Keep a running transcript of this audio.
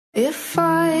If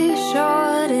I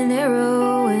shot an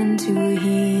arrow into a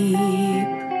heap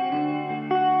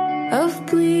of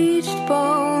bleached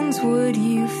bones, would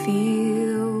you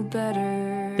feel better?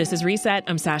 This is Reset.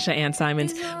 I'm Sasha Ann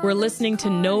Simons. We're listening to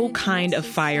No Kind of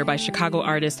Fire by Chicago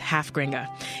artist Halfgringa.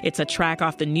 It's a track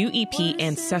off the new EP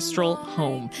Ancestral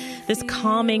Home. This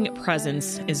calming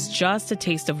presence is just a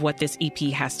taste of what this EP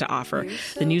has to offer.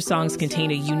 The new songs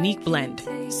contain a unique blend,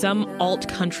 some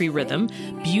alt-country rhythm,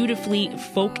 beautifully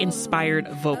folk-inspired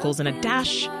vocals, and a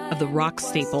dash of the rock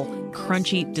staple,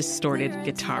 crunchy, distorted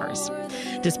guitars.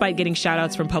 Despite getting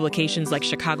shout-outs from publications like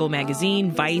Chicago Magazine,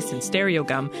 Vice, and Stereo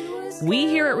Gum, we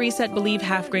here at Reset believe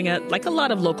Halfgringa, like a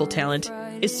lot of local talent,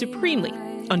 is supremely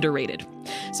underrated.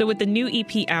 So with the new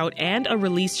EP out and a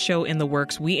release show in the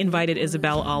works, we invited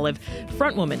Isabel Olive,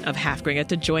 frontwoman of Halfgringa,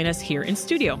 to join us here in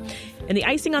studio. And the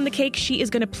icing on the cake, she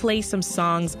is going to play some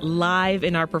songs live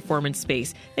in our performance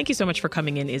space. Thank you so much for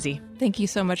coming in, Izzy. Thank you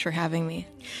so much for having me.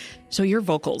 So your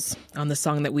vocals on the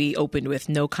song that we opened with,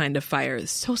 No Kind of Fire,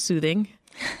 is so soothing.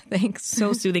 Thanks.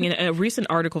 So soothing. In a recent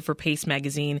article for Pace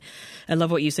Magazine, I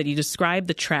love what you said. You described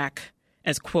the track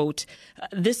as, quote,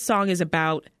 this song is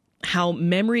about how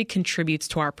memory contributes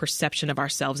to our perception of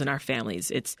ourselves and our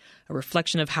families. It's a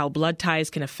reflection of how blood ties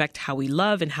can affect how we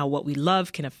love and how what we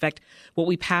love can affect what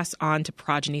we pass on to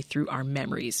progeny through our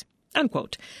memories,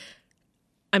 unquote.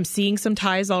 I'm seeing some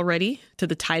ties already to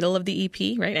the title of the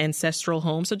EP, right? Ancestral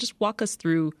Home. So just walk us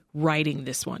through writing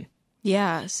this one.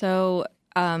 Yeah. So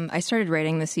I started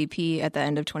writing this EP at the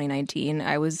end of 2019.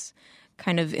 I was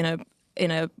kind of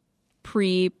in a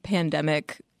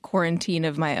pre-pandemic quarantine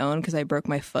of my own because I broke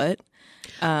my foot.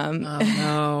 Oh,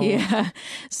 no. Yeah.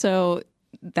 So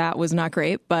that was not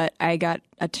great, but I got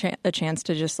a chance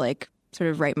to just like sort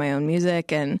of write my own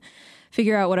music and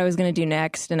figure out what I was going to do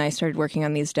next. And I started working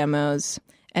on these demos.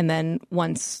 And then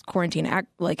once quarantine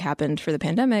happened for the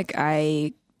pandemic,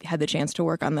 I had the chance to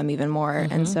work on them even more.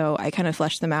 Mm-hmm. And so I kind of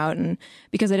fleshed them out. And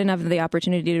because I didn't have the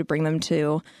opportunity to bring them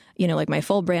to, like my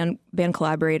full band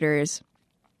collaborators,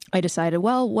 I decided,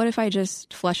 well, what if I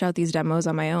just flesh out these demos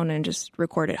on my own and just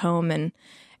record at home? And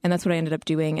that's what I ended up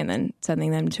doing. And then sending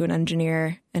them to an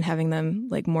engineer and having them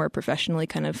like more professionally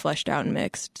kind of fleshed out and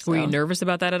mixed. So. Were you nervous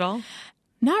about that at all?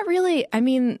 Not really. I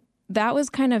mean, that was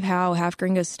kind of how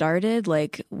Halfgringa started.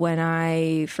 Like when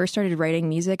I first started writing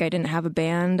music, I didn't have a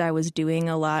band. I was doing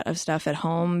a lot of stuff at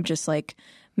home, just like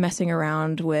messing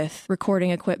around with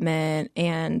recording equipment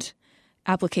and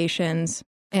applications.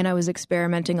 And I was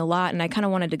experimenting a lot, and I kind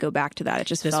of wanted to go back to that.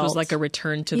 This was like a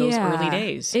return to those early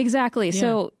days. Exactly.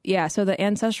 Yeah. So the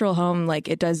ancestral home, like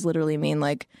it does literally mean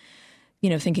like,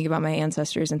 thinking about my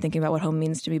ancestors and thinking about what home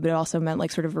means to me, but it also meant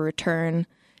like sort of a return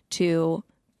to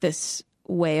this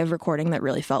way of recording that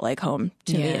really felt like home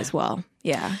to me as well.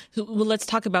 Yeah. Well, let's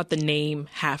talk about the name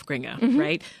Halfgringa, mm-hmm.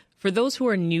 right? For those who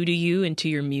are new to you and to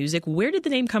your music, where did the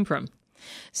name come from?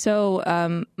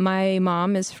 So my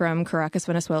mom is from Caracas,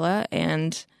 Venezuela,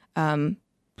 and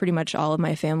pretty much all of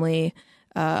my family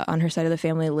on her side of the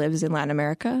family lives in Latin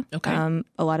America. Okay.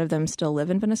 A lot of them still live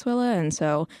in Venezuela, and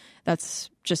so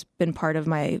that's just been part of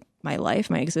my life,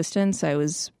 my existence. I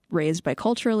was raised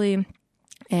biculturally,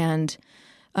 and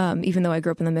even though I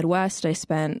grew up in the Midwest, I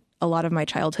spent a lot of my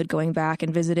childhood going back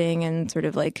and visiting and sort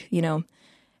of like,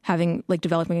 having like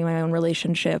developing my own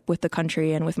relationship with the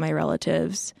country and with my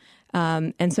relatives.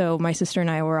 And so my sister and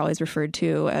I were always referred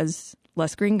to as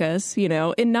Las Gringas,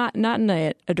 and not in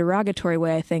a derogatory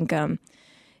way. I think, in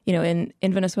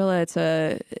Venezuela, it's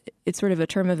sort of a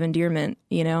term of endearment,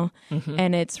 Mm-hmm.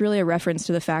 and it's really a reference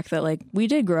to the fact that like we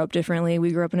did grow up differently.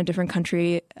 We grew up in a different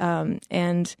country.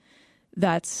 And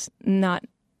that's not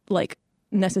like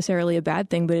necessarily a bad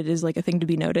thing, but it is like a thing to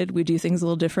be noted. We do things a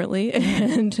little differently.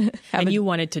 And you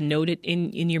wanted to note it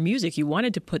in your music. You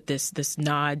wanted to put this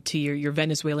nod to your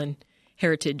Venezuelan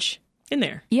heritage in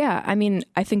there. Yeah. I mean,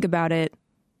 I think about it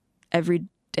every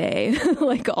day,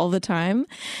 like all the time.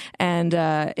 And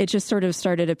it just sort of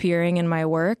started appearing in my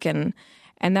work. And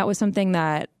that was something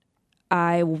that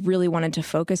I really wanted to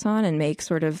focus on and make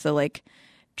sort of the like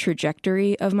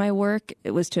trajectory of my work.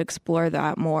 It was to explore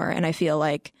that more. And I feel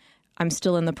like I'm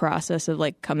still in the process of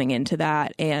like coming into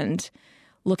that and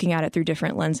looking at it through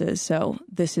different lenses. So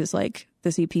this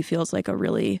EP feels like a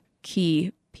really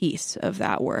key piece of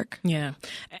that work. Yeah.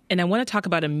 And I want to talk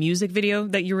about a music video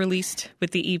that you released with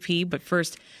the EP. But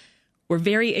first, we're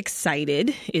very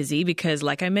excited, Izzy, because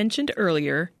like I mentioned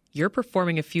earlier, you're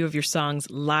performing a few of your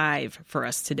songs live for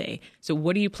us today. So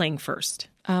what are you playing first?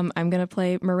 I'm going to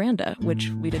play Miranda, which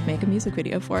we did make a music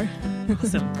video for.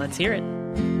 Awesome. Let's hear it.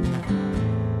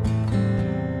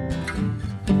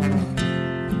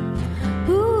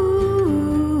 Ooh,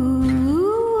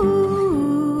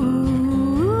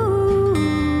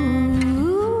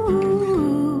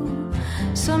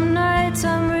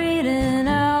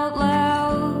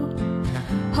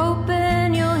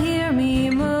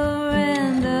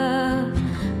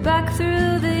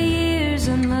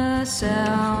 and the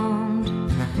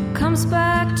sound comes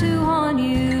back to haunt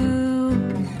you.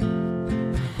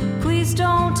 Please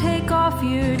don't take off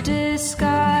your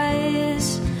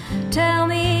disguise. Tell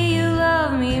me you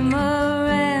love me,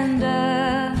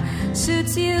 Miranda.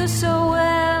 Suits you so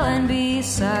well, and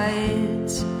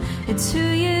besides, it's who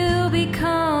you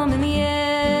become in the end.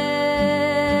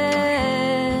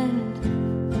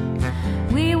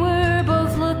 We were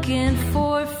both looking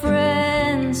for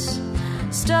friends,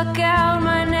 stuck out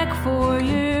my neck for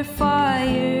your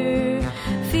fire,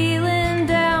 feeling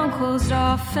down, closed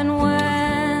off, and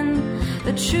when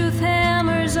the truth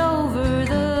hammers over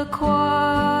the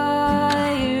choir,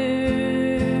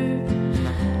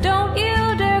 don't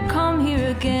you dare come here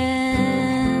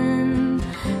again.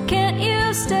 Can't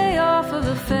you stay off of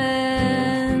the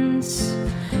fence?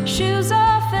 Shoes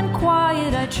off and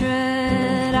quiet I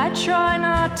tread, I try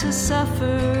not to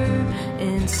suffer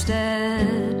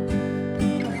instead.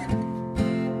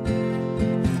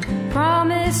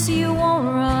 Promise you won't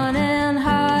run and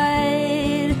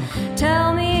hide.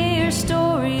 Tell me your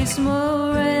stories,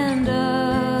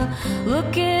 Miranda.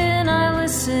 Look in, I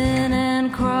listen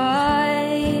and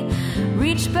cry.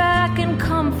 Reach back and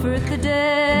comfort the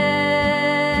dead.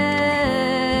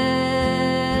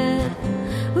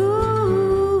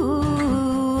 Ooh,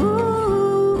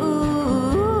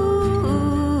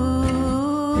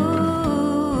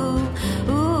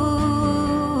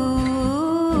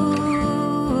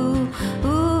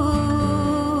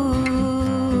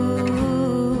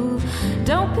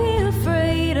 don't be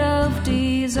afraid of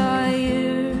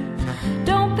desire.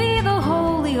 Don't be the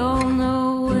holy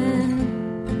all-knowing.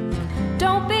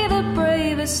 Don't be the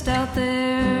bravest out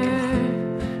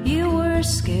there. You were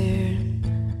scared,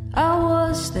 I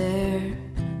was there.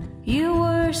 You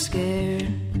were scared,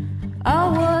 I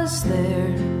was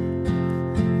there.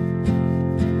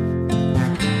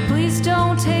 Please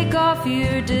don't take off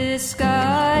your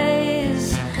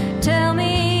disguise. Tell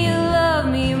me you love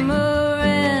me,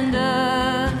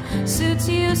 Miranda. Suits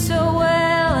you so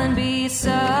well, and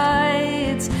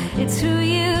besides, it's who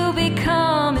you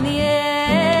become in the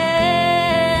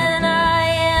end. I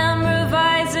am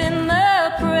revising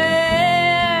the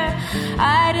prayer.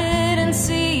 I didn't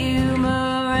see you,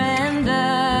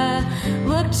 Miranda.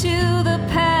 Look to the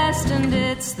past and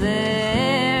it's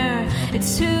there.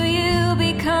 It's who you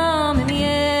become in the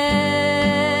end.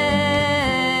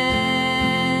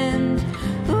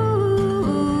 Ooh,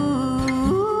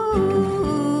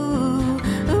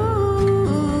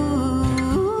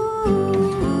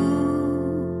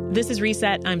 This is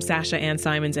Reset. I'm Sasha Ann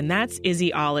Simons, and that's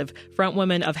Izzy Olive,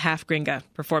 frontwoman of Half Gringa,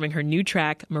 performing her new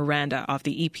track, Miranda, off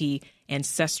the EP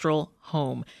Ancestral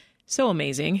Home. So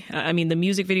amazing. I mean, the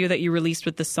music video that you released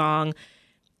with the song,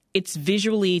 it's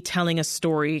visually telling a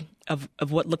story of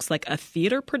what looks like a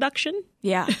theater production.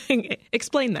 Yeah.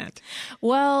 Explain that.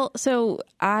 Well, so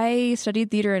I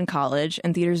studied theater in college,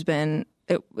 and theater's been,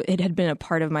 it had been a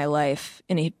part of my life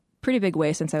in a pretty big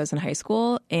way since I was in high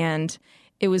school. And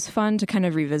it was fun to kind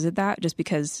of revisit that just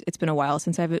because it's been a while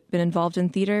since I've been involved in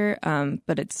theater.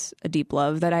 But it's a deep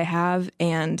love that I have.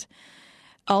 And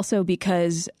also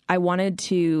because I wanted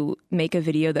to make a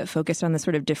video that focused on the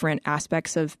sort of different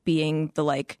aspects of being the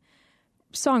like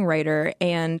songwriter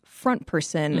and front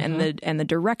person and the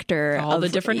director. All the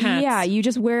different hats. Yeah, you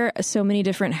just wear so many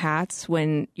different hats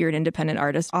when you're an independent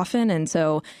artist often. And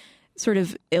so sort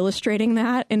of illustrating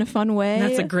that in a fun way.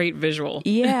 That's a great visual.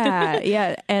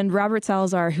 Yeah. And Robert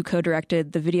Salazar, who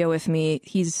co-directed the video with me,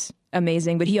 he's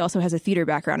amazing, but he also has a theater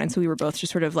background. And so we were both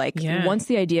just sort of like, once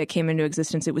the idea came into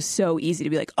existence, it was so easy to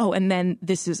be like, oh, and then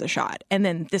this is a shot. And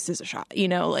then this is a shot. You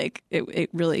know, like it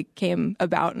really came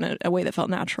about in a way that felt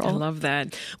natural. I love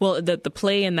that. Well, the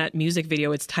play in that music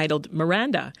video, it's titled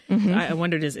Miranda. Mm-hmm. I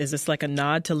wondered, is this like a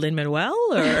nod to Lin-Manuel,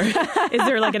 or is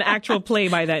there like an actual play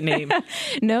by that name?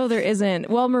 No, there isn't.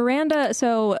 Well, Miranda,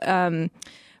 so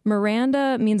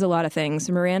Miranda means a lot of things.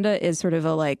 Miranda is sort of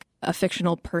a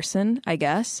fictional person, I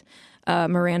guess.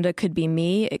 Miranda could be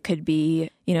me. It could be,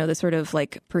 the sort of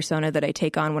like persona that I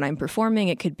take on when I'm performing.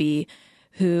 It could be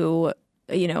who,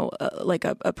 like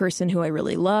a person who I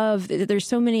really love. There's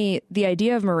so many. The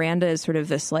idea of Miranda is sort of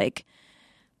this like,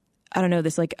 I don't know,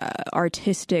 this like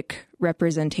artistic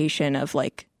representation of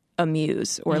like a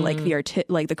muse or like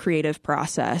the creative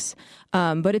process.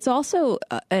 But it's also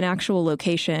an actual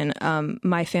location.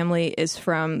 My family is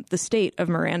from the state of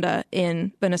Miranda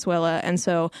in Venezuela. And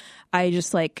so I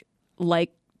just liked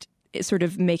sort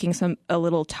of making a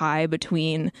little tie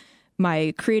between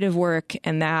my creative work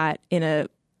and that in a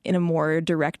more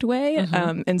direct way.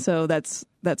 Mm-hmm. And so that's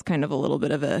kind of a little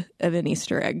bit of an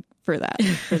Easter egg for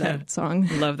that song.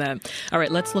 Love that. All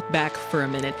right, let's look back for a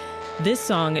minute. This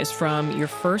song is from your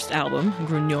first album,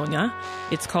 Gruñona.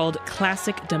 It's called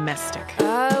Classic Domestic.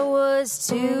 I was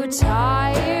too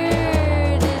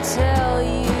tired to tell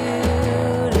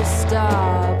you to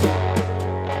stop.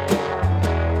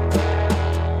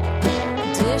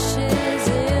 Dishes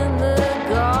in the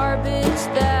garbage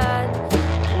that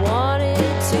wanted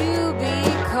to be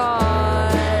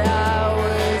caught. I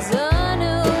was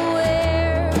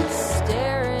unaware,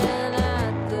 staring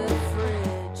at the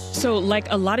fridge. So,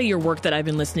 like a lot of your work that I've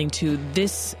been listening to,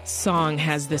 this song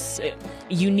has this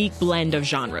unique blend of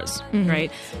genres,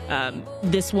 right?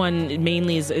 This one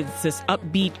mainly is this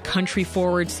upbeat,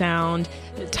 country-forward sound.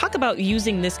 Talk about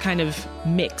using this kind of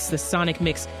mix, the sonic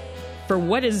mix, for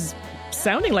what is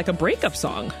sounding like a breakup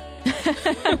song.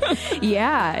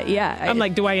 Yeah. I'm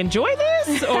like, do I enjoy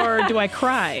this or do I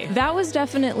cry? That was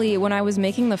definitely when I was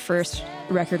making the first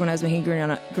record, when I was making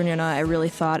Gruñona, I really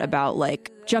thought about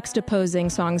like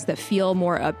juxtaposing songs that feel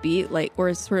more upbeat, like,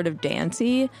 or sort of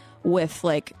dancey, with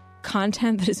like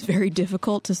content that is very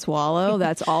difficult to swallow.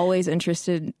 That's always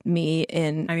interested me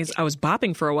in. I mean, I was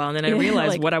bopping for a while and then I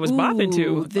realized like, what I was bopping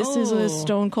to. This is a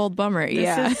stone cold bummer.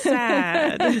 This is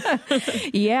sad.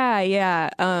 Yeah.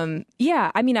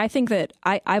 I mean, I think that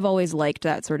I've always liked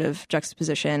that sort of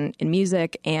juxtaposition in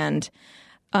music, and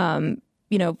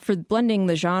for blending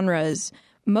the genres,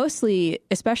 mostly,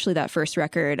 especially that first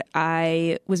record,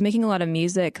 I was making a lot of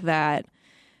music that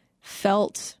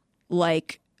felt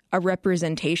like a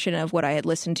representation of what I had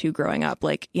listened to growing up.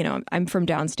 Like, I'm from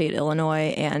downstate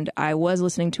Illinois, and I was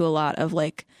listening to a lot of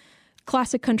like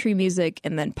classic country music,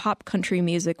 and then pop country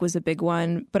music was a big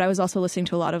one. But I was also listening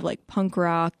to a lot of like punk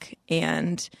rock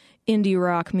and indie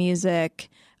rock music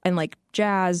and like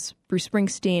jazz, Bruce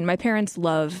Springsteen. My parents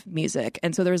love music,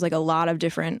 and so there was like a lot of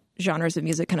different genres of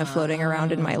music kind of floating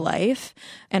around in my life.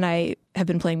 And I have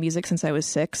been playing music since I was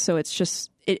 6, so it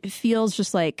feels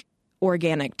just like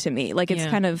organic to me. Like it's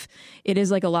it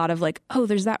is like a lot of like, oh,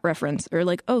 there's that reference, or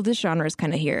like, oh, this genre is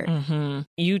kind of here. Mm-hmm.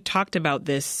 You talked about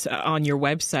this on your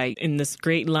website in this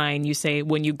great line. You say,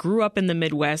 when you grew up in the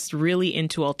Midwest, really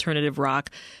into alternative rock,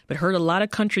 but heard a lot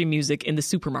of country music in the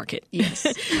supermarket. Yes.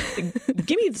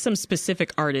 Give me some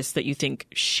specific artists that you think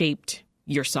shaped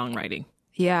your songwriting.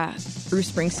 Yeah.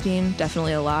 Bruce Springsteen,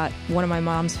 definitely a lot. One of my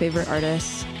mom's favorite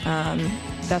artists.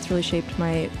 That's really shaped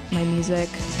my music.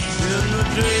 In the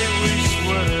day we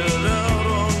sweated out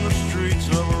on the streets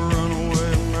of a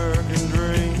runaway American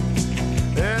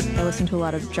dream. I listen to a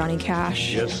lot of Johnny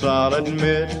Cash. Yes, I'll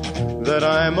admit that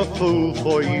I'm a fool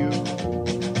for you,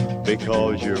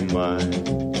 because you're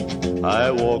mine.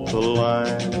 I walk the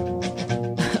line.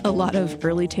 A lot of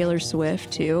early Taylor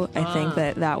Swift, too. I think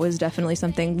that was definitely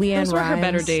something. LeAnn Rimes. Those were her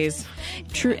better days,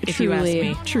 if you ask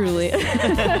me. Truly.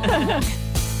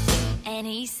 And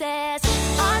he says,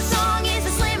 our song is a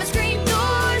slam and scream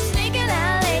door, sneaking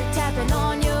alley, tapping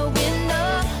on your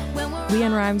window.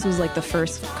 LeAnn Rimes was like the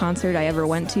first concert I ever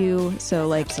went to. So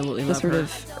like Absolutely the love sort her.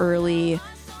 of early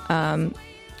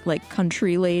like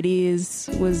country ladies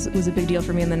was a big deal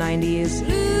for me in the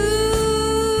 90s.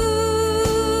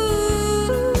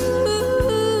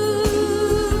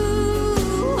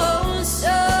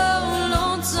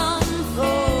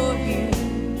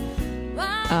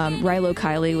 Rilo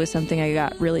Kiley was something I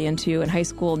got really into in high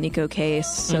school, Nico Case.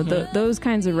 So those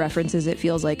kinds of references, it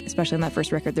feels like, especially on that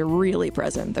first record, they're really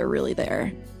present. They're really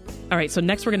there. All right, so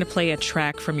next we're going to play a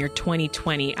track from your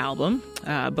 2020 album.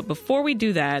 But before we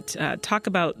do that, talk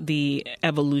about the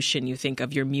evolution, you think,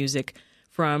 of your music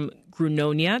from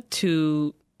Gruñona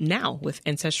to now with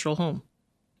Ancestral Home.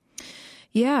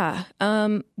 Yeah.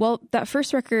 Well, that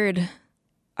first record,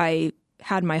 I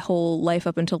had my whole life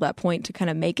up until that point to kind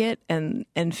of make it and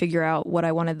figure out what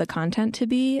I wanted the content to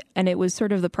be. And it was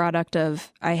sort of the product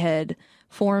of, I had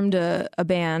formed a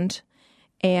band,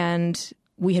 and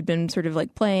we had been sort of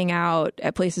like playing out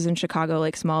at places in Chicago,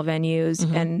 like small venues.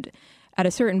 Mm-hmm. And at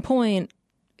a certain point,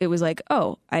 it was like,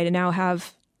 oh, I now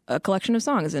have a collection of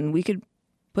songs and we could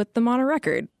put them on a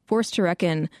record. Forced to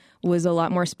Reckon was a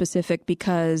lot more specific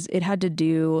because it had to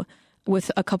do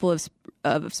with a couple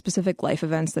of specific life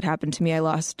events that happened to me. I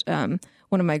lost one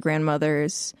of my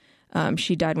grandmothers.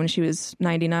 She died when she was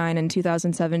 99 in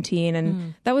 2017.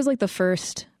 And that was like the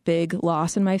first big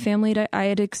loss in my family that I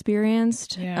had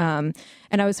experienced. Yeah.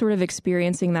 And I was sort of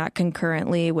experiencing that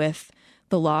concurrently with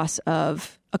the loss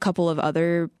of a couple of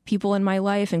other people in my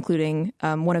life, including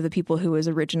one of the people who was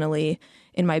originally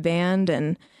in my band.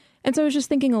 And so I was just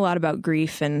thinking a lot about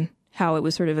grief and how it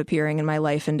was sort of appearing in my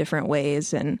life in different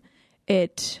ways. And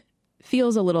it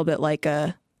feels a little bit like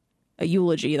a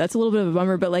eulogy. That's a little bit of a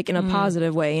bummer, but like in a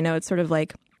positive way. You know, it's sort of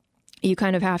like you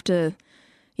kind of have to,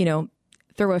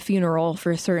 throw a funeral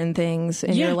for certain things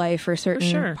in your life, for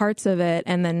certain parts of it,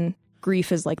 and then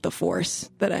grief is like the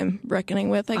force that I'm reckoning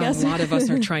with, I guess. A lot of us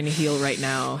are trying to heal right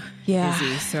now,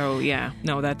 Izzy. So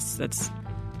that's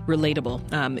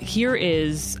relatable. Here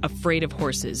is Afraid of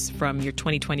Horses from your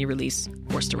 2020 release,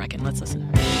 Forced to Reckon. Let's listen.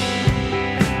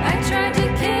 I tried to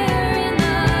care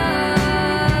enough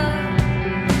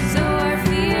so our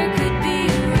fear could be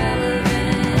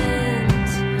irrelevant,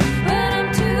 but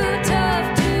I'm too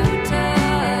tough,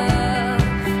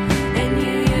 and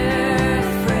you're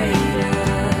afraid of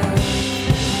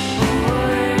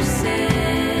horses.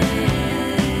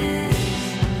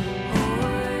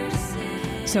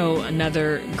 So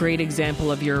another great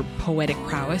example of your poetic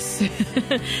prowess.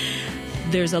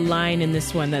 There's a line in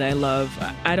this one that I love.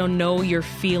 I don't know your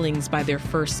feelings by their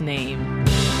first name.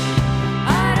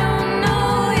 I don't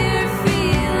know your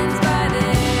feelings by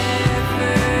their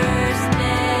first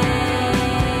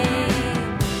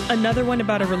name. Another one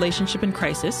about a relationship in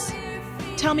crisis.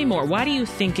 Tell me more. Why do you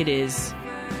think it is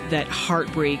that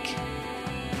heartbreak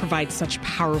provides such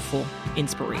powerful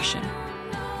inspiration?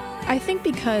 I think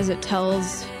because it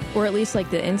tells, or at least like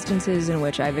the instances in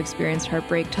which I've experienced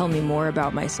heartbreak tell me more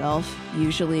about myself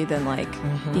usually than like,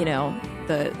 you know,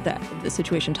 the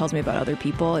situation tells me about other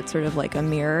people. It's sort of like a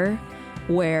mirror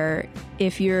where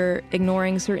if you're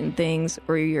ignoring certain things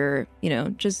or you're, you know,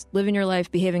 just living your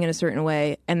life, behaving in a certain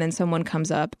way, and then someone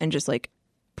comes up and just like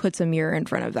puts a mirror in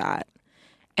front of that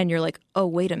and you're like, oh,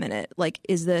 wait a minute. Like,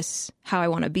 is this how I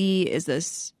want to be? Is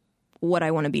this what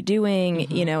I want to be doing?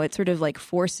 You know, it sort of like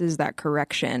forces that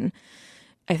correction,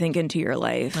 I think, into your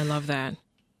life. I love that.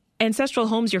 Ancestral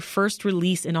Home's your first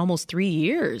release in almost 3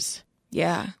 years.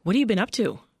 Yeah. What have you been up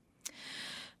to?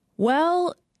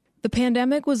 Well, the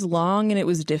pandemic was long and it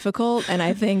was difficult. And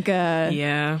I think,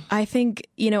 I think,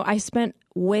 you know, I spent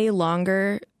way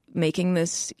longer making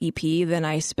this EP than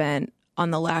I spent on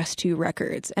the last 2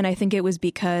 records. And I think it was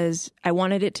because I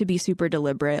wanted it to be super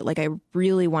deliberate. Like I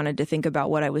really wanted to think about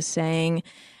what I was saying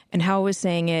and how I was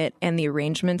saying it and the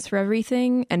arrangements for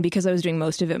everything. And because I was doing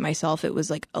most of it myself, it was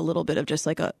like a little bit of just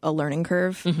like a learning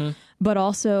curve. But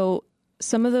also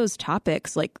some of those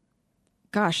topics, like,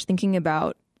 gosh, thinking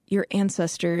about your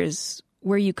ancestors,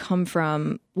 where you come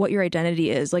from, what your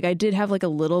identity is. Like I did have like a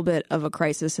little bit of a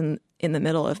crisis in the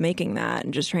middle of making that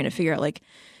and just trying to figure out like,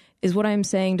 is what I'm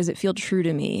saying, does it feel true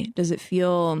to me? Does it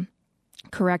feel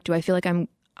correct? Do I feel like I'm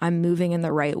moving in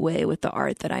the right way with the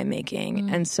art that I'm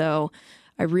making? And so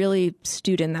I really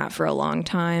stewed in that for a long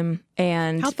time.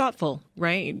 And how thoughtful,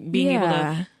 right? Being able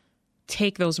to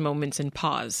take those moments and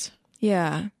pause.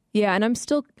 Yeah. Yeah. And I'm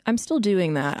still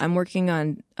doing that. I'm working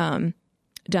on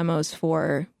demos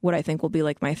for what I think will be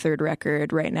like my 3rd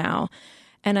record right now.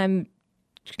 And I'm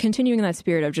continuing in that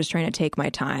spirit of just trying to take my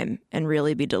time and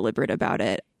really be deliberate about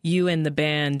it. You and the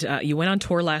band, you went on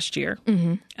tour last year.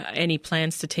 Any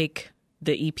plans to take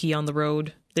the EP on the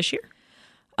road this year?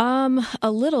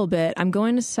 A little bit. I'm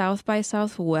going to South by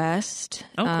Southwest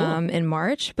in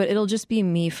March, but it'll just be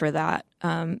me for that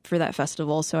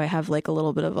festival. So I have like a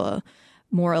little bit of a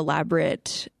more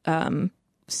elaborate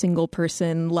single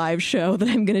person live show that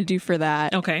I'm going to do for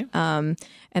that. Okay. And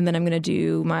then I'm going to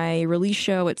do my release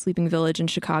show at Sleeping Village in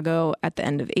Chicago at the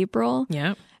end of April.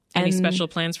 Yeah. Any special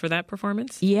plans for that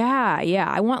performance? Yeah.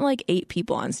 I want like 8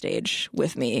 people on stage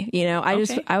with me. You know, I'll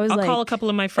call a couple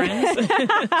of my friends.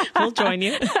 We'll join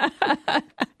you.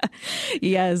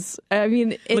 Yes. I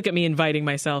mean, look at me inviting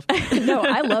myself. No,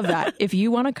 I love that. If you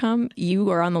want to come, you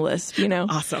are on the list, you know?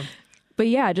 Awesome. But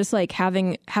yeah, just like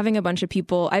having a bunch of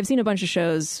people. I've seen a bunch of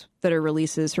shows that are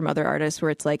releases from other artists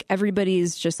where it's like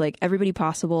everybody's just like everybody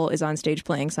possible is on stage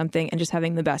playing something and just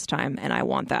having the best time. And I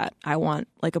want that. I want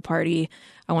like a party.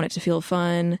 I want it to feel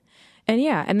fun. And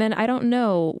yeah, and then I don't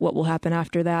know what will happen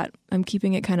after that. I'm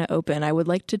keeping it kind of open. I would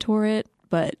like to tour it,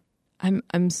 but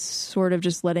I'm sort of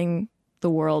just letting the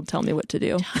world tell me what to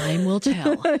do. Time will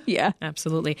tell. Yeah.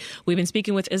 Absolutely. We've been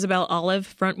speaking with Isabel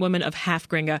Olive, frontwoman of Half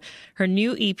Gringa. Her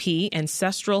new EP,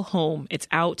 Ancestral Home, it's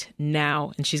out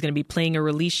now, and she's going to be playing a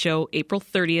release show April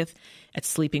 30th at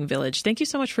Sleeping Village. Thank you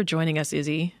so much for joining us,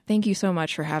 Izzy. Thank you so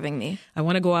much for having me. I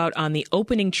want to go out on the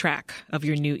opening track of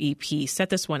your new EP. Set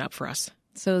this one up for us.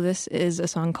 So this is a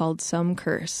song called Some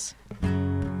Curse.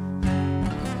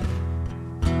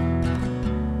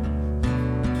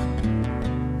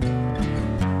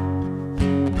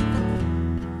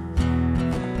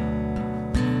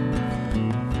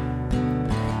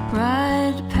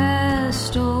 Ride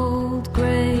past old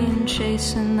grain,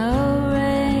 chasing the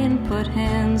rain, put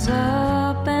hands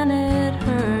up and it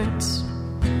hurts.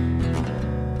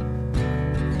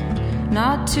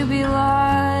 Not to be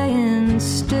lying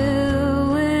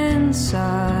still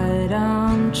inside,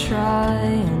 I'm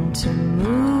trying to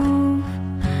move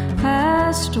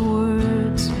past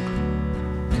words.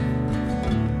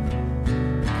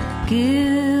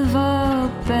 Give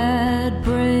up bad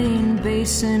brain,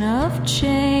 basin of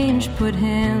change. Put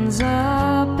hands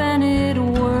up and it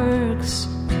works.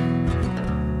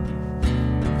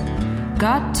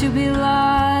 Got to be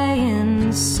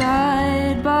lying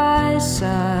side by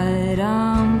side.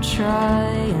 I'm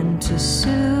trying to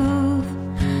soothe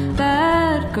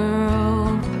that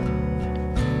girl.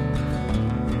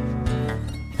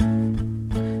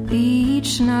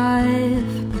 Each knife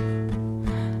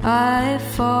I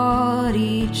fought,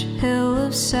 each hill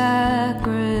of sacrifice.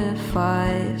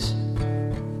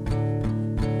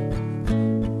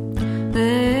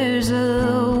 There's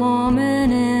a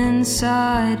woman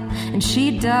inside, and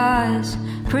she dies,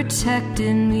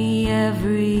 protecting me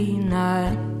every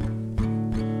night.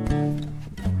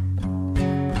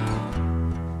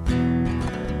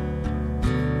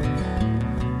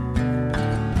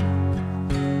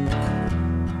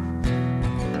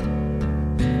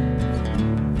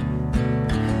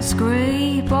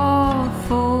 Scrape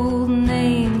off old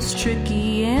names,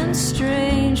 tricky and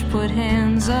strange. Put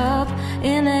hands up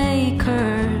in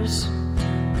acres.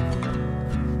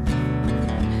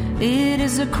 It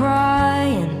is a cry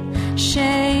and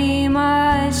shame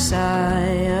I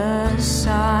sigh, a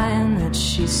sign that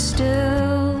she's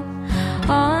still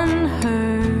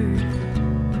unheard.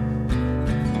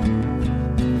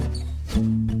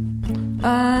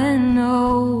 I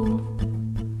know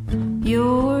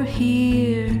you're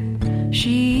here,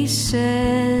 she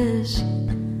says,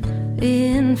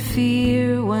 in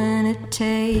fear when it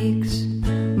takes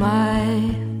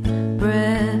my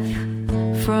breath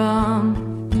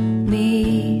from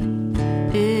me.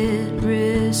 It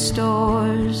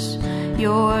restores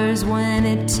yours when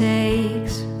it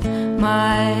takes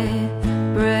my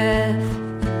breath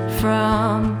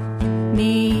from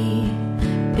me.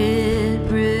 It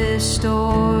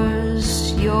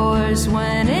restores yours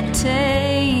when it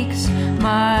takes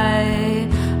my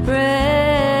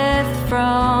breath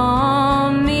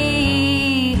from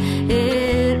me.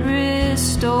 It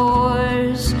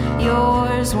restores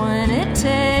yours when it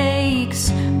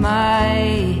takes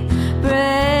my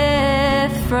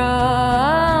breath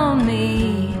from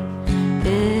me.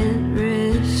 It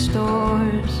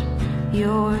restores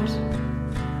yours.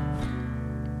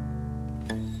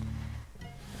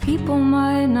 People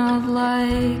might not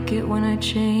like it when I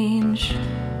change.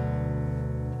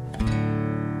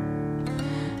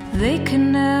 They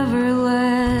can never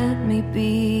let me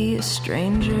be a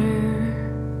stranger.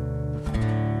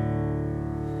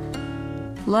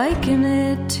 Liken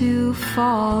it to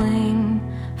falling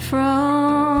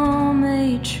from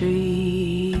a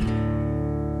tree,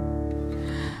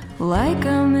 like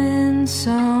I'm in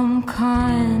some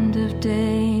kind of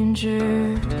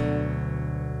danger.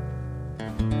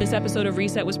 This episode of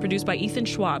Reset was produced by Ethan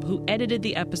Schwab, who edited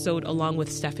the episode along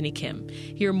with Stephanie Kim.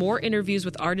 Hear more interviews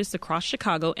with artists across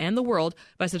Chicago and the world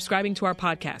by subscribing to our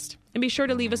podcast. And be sure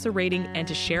to leave us a rating and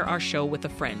to share our show with a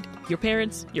friend, your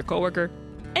parents, your coworker,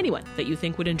 anyone that you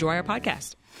think would enjoy our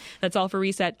podcast. That's all for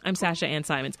Reset. I'm Sasha Ann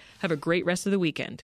Simons. Have a great rest of the weekend.